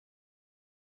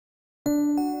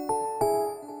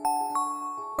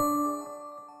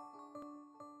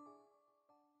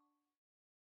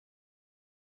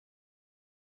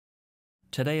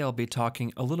Today I'll be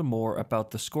talking a little more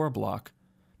about the score block,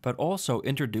 but also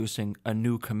introducing a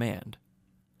new command.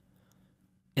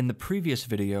 In the previous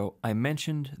video, I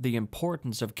mentioned the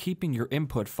importance of keeping your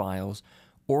input files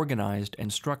organized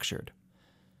and structured.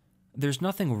 There's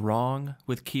nothing wrong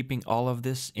with keeping all of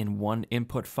this in one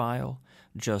input file,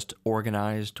 just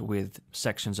organized with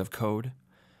sections of code.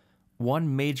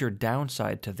 One major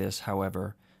downside to this,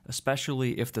 however,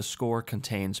 especially if the score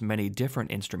contains many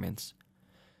different instruments,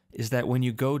 is that when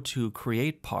you go to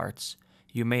create parts,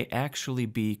 you may actually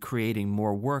be creating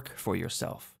more work for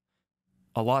yourself.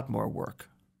 A lot more work.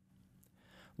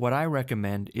 What I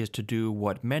recommend is to do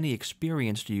what many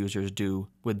experienced users do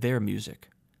with their music.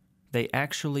 They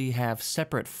actually have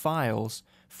separate files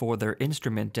for their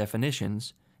instrument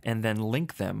definitions and then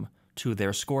link them to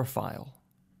their score file.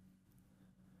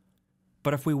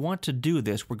 But if we want to do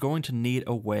this, we're going to need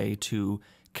a way to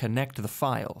connect the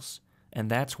files, and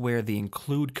that's where the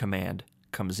include command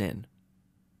comes in.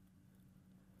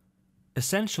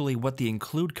 Essentially, what the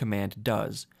include command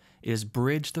does is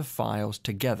bridge the files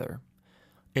together.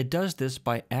 It does this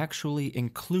by actually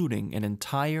including an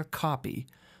entire copy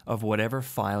of whatever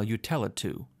file you tell it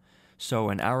to. So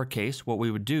in our case, what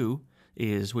we would do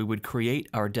is we would create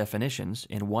our definitions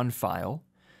in one file,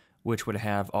 which would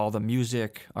have all the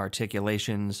music,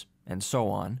 articulations, and so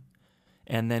on,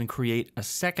 and then create a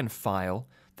second file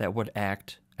that would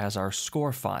act as our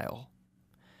score file.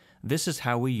 This is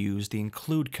how we use the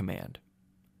include command.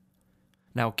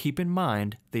 Now keep in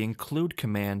mind, the include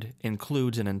command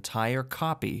includes an entire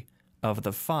copy of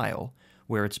the file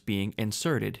where it's being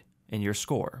inserted in your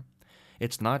score.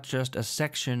 It's not just a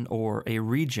section or a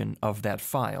region of that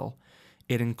file.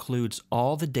 It includes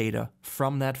all the data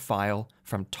from that file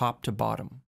from top to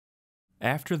bottom.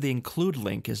 After the include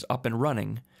link is up and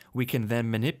running, we can then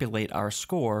manipulate our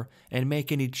score and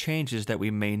make any changes that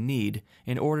we may need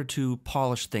in order to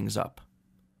polish things up.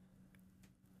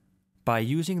 By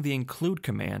using the include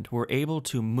command, we're able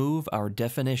to move our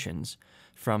definitions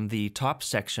from the top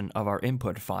section of our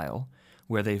input file,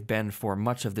 where they've been for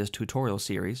much of this tutorial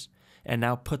series, and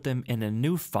now put them in a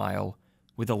new file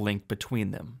with a link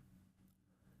between them.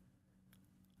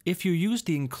 If you use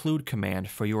the include command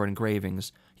for your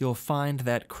engravings, you'll find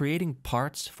that creating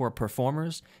parts for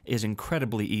performers is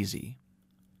incredibly easy.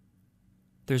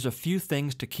 There's a few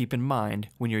things to keep in mind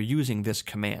when you're using this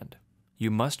command.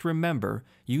 You must remember,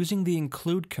 using the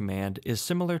include command is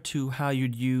similar to how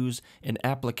you'd use an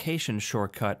application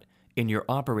shortcut in your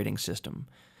operating system,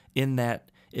 in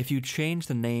that if you change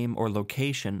the name or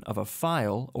location of a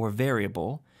file or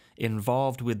variable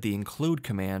involved with the include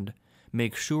command,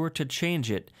 make sure to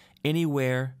change it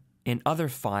anywhere in other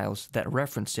files that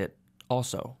reference it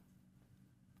also.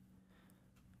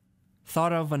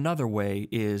 Thought of another way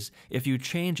is, if you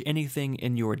change anything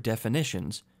in your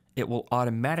definitions, it will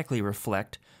automatically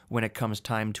reflect when it comes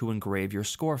time to engrave your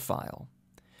score file.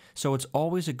 So it's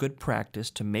always a good practice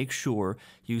to make sure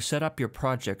you set up your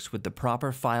projects with the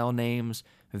proper file names,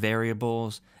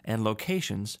 variables, and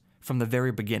locations from the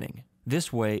very beginning.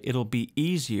 This way, it'll be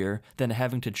easier than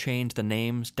having to change the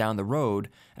names down the road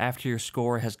after your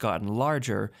score has gotten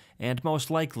larger and most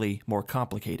likely more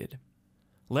complicated.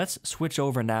 Let's switch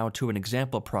over now to an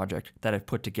example project that I've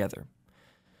put together.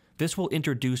 This will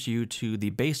introduce you to the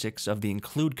basics of the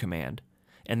include command,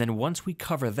 and then once we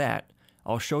cover that,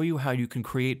 I'll show you how you can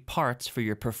create parts for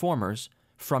your performers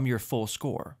from your full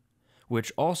score,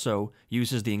 which also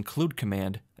uses the include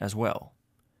command as well.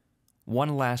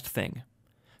 One last thing.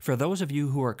 For those of you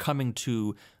who are coming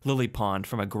to LilyPond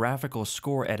from a graphical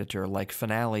score editor like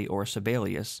Finale or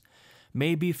Sibelius,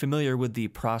 may be familiar with the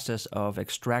process of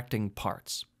extracting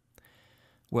parts.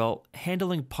 Well,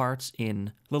 handling parts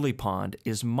in LilyPond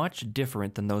is much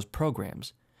different than those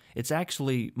programs. It's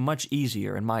actually much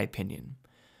easier, in my opinion.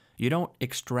 You don't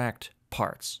extract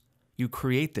parts. You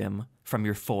create them from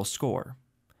your full score.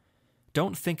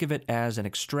 Don't think of it as an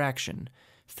extraction.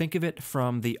 Think of it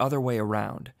from the other way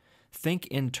around. Think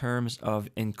in terms of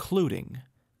including,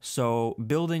 so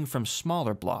building from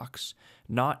smaller blocks,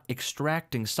 not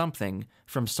extracting something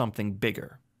from something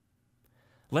bigger.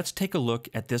 Let's take a look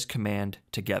at this command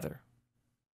together.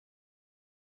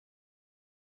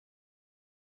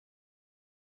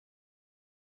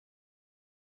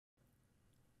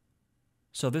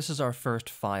 So this is our first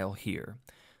file here.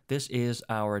 This is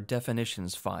our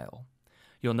definitions file.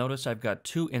 You'll notice I've got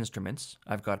two instruments.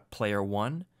 I've got player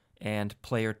 1 and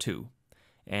player 2,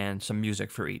 and some music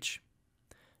for each.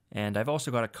 And I've also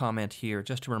got a comment here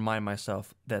just to remind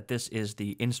myself that this is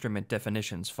the instrument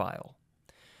definitions file.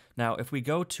 Now, if we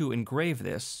go to engrave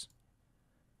this,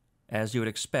 as you would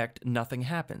expect, nothing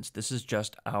happens. This is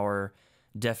just our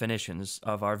definitions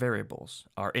of our variables,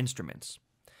 our instruments.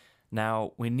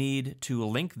 Now we need to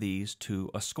link these to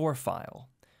a score file.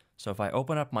 So if I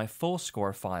open up my full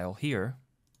score file here,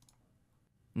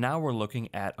 now we're looking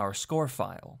at our score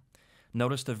file.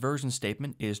 Notice the version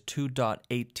statement is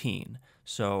 2.18.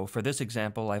 So for this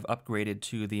example, I've upgraded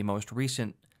to the most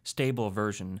recent stable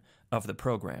version of the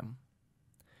program.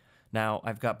 Now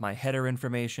I've got my header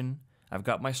information, I've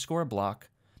got my score block,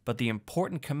 but the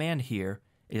important command here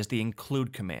is the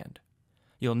include command.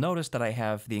 You'll notice that I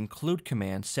have the include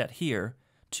command set here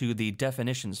to the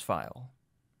definitions file.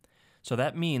 So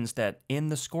that means that in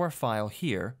the score file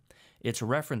here, it's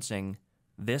referencing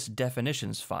this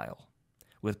definitions file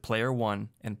with player 1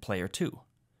 and player 2.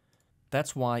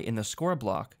 That's why in the score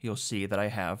block, you'll see that I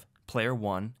have player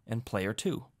 1 and player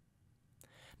 2.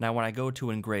 Now when I go to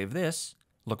engrave this,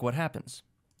 look what happens.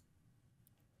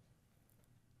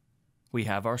 We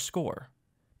have our score,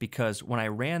 because when I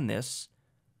ran this,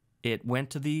 it went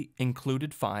to the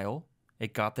included file,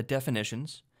 it got the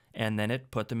definitions, and then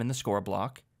it put them in the score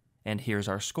block, and here's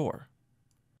our score.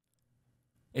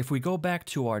 If we go back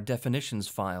to our definitions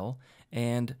file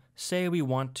and say we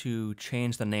want to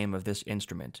change the name of this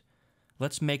instrument,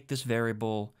 let's make this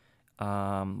variable,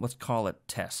 let's call it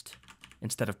test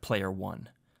instead of player 1.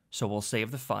 So we'll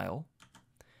save the file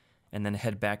and then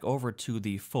head back over to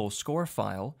the full score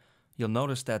file. You'll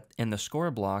notice that in the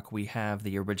score block we have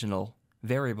the original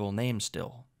variable name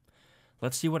still.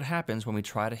 Let's see what happens when we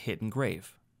try to hit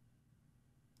engrave.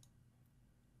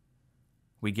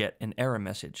 We get an error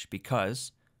message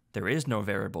because there is no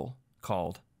variable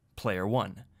called player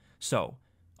 1. So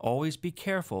always be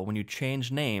careful when you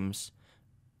change names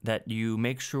that you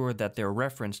make sure that they're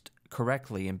referenced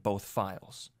correctly in both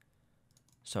files.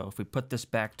 So if we put this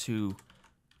back to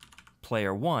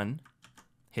player 1,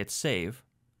 hit save,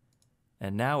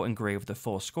 and now engrave the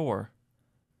full score,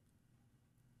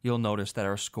 you'll notice that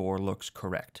our score looks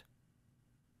correct.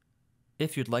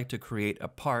 If you'd like to create a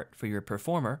part for your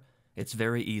performer, it's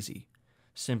very easy.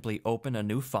 Simply open a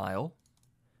new file,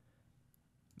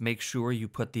 make sure you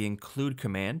put the include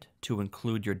command to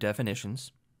include your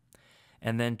definitions,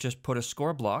 and then just put a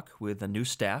score block with a new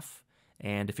staff,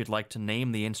 and if you'd like to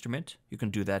name the instrument, you can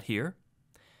do that here,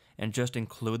 and just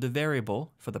include the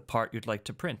variable for the part you'd like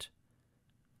to print.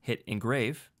 Hit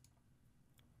engrave,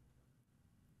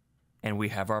 and we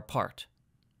have our part.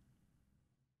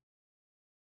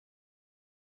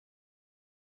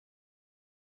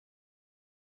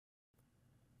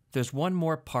 There's one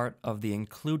more part of the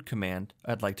include command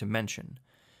I'd like to mention.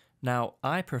 Now,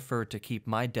 I prefer to keep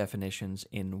my definitions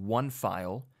in one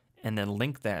file and then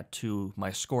link that to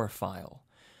my score file.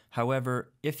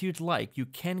 However, if you'd like, you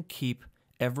can keep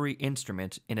every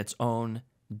instrument in its own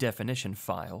definition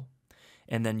file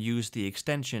and then use the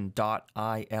extension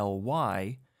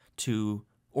 .ily to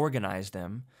organize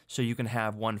them so you can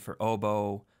have one for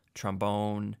oboe,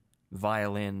 trombone,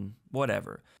 violin,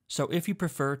 whatever. So if you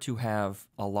prefer to have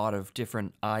a lot of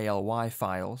different ILY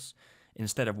files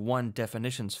instead of one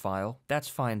definitions file, that's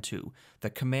fine too. The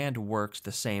command works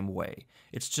the same way.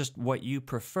 It's just what you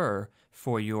prefer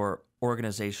for your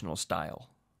organizational style.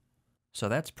 So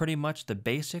that's pretty much the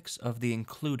basics of the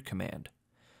include command.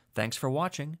 Thanks for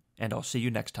watching, and I'll see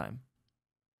you next time.